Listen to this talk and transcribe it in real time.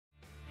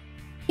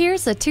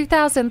Here's a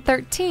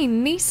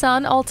 2013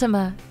 Nissan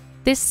Altima.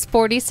 This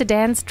sporty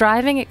sedan's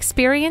driving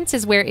experience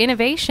is where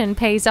innovation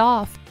pays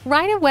off.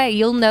 Right away,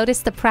 you'll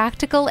notice the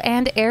practical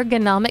and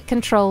ergonomic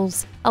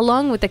controls,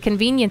 along with the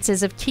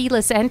conveniences of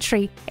keyless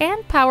entry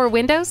and power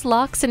windows,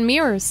 locks, and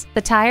mirrors.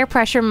 The tire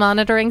pressure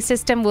monitoring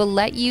system will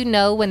let you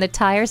know when the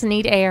tires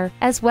need air,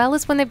 as well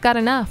as when they've got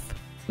enough.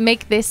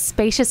 Make this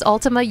spacious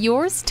Altima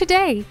yours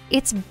today.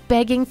 It's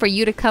begging for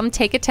you to come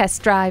take a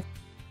test drive.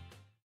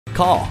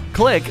 Call,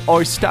 click,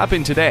 or stop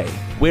in today.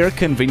 We're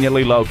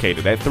conveniently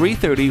located at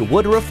 330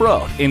 Woodruff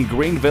Road in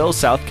Greenville,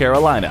 South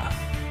Carolina.